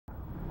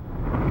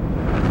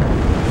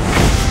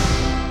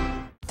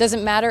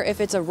Doesn't matter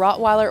if it's a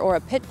Rottweiler or a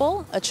Pit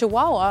Bull, a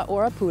Chihuahua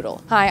or a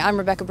Poodle. Hi, I'm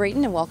Rebecca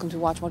Brayton and welcome to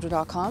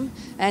WatchMojo.com.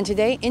 And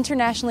today,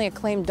 internationally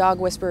acclaimed dog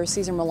whisperer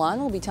Cesar Millan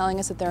will be telling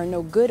us that there are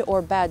no good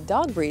or bad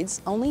dog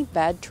breeds, only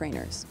bad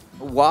trainers.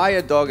 Why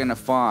a dog in a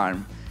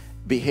farm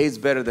behaves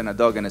better than a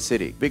dog in a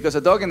city? Because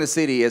a dog in the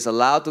city is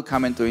allowed to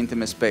come into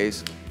intimate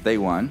space day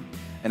one,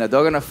 and a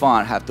dog in a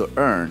farm have to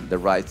earn the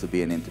right to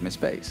be in intimate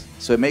space.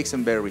 So it makes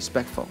them very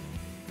respectful,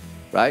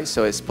 right?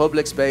 So it's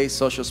public space,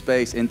 social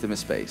space, intimate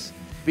space.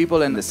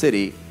 People in the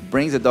city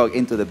brings the dog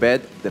into the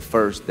bed the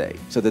first day.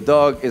 So the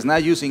dog is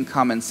not using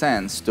common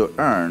sense to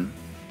earn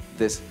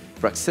this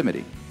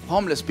proximity.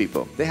 Homeless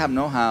people, they have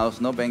no house,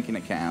 no banking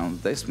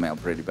account, they smell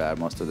pretty bad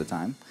most of the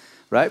time,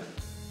 right?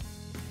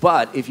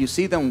 But if you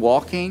see them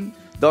walking,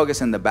 dog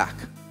is in the back,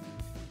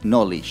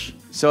 no leash.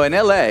 So in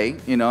LA,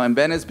 in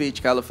Venice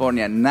Beach,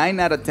 California, 9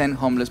 out of 10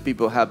 homeless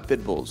people have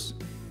pit bulls.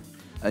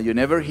 And you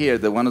never hear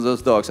that one of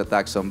those dogs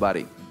attacks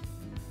somebody.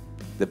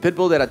 The pit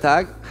bull that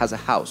attack has a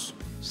house.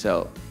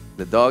 So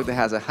the dog that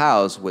has a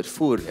house with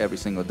food every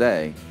single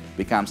day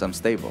becomes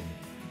unstable.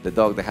 The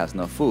dog that has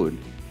no food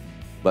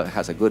but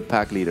has a good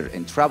pack leader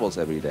and travels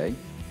every day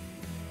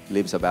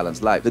lives a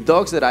balanced life. The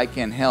dogs that I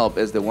can help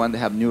is the one that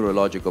have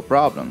neurological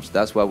problems.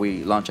 That's why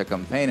we launch a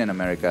campaign in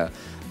America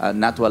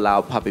not to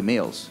allow puppy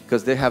mills,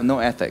 because they have no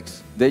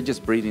ethics. They're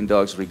just breeding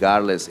dogs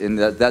regardless, and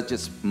that's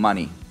just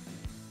money,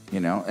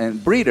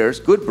 And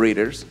breeders, good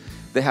breeders,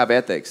 they have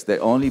ethics. They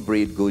only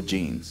breed good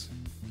genes,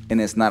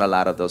 and it's not a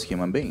lot of those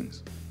human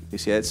beings. You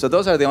see it? So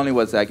those are the only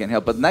ones that I can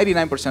help. But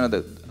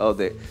 99% of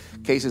the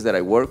cases that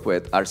I work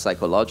with are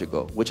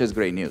psychological, which is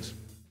great news.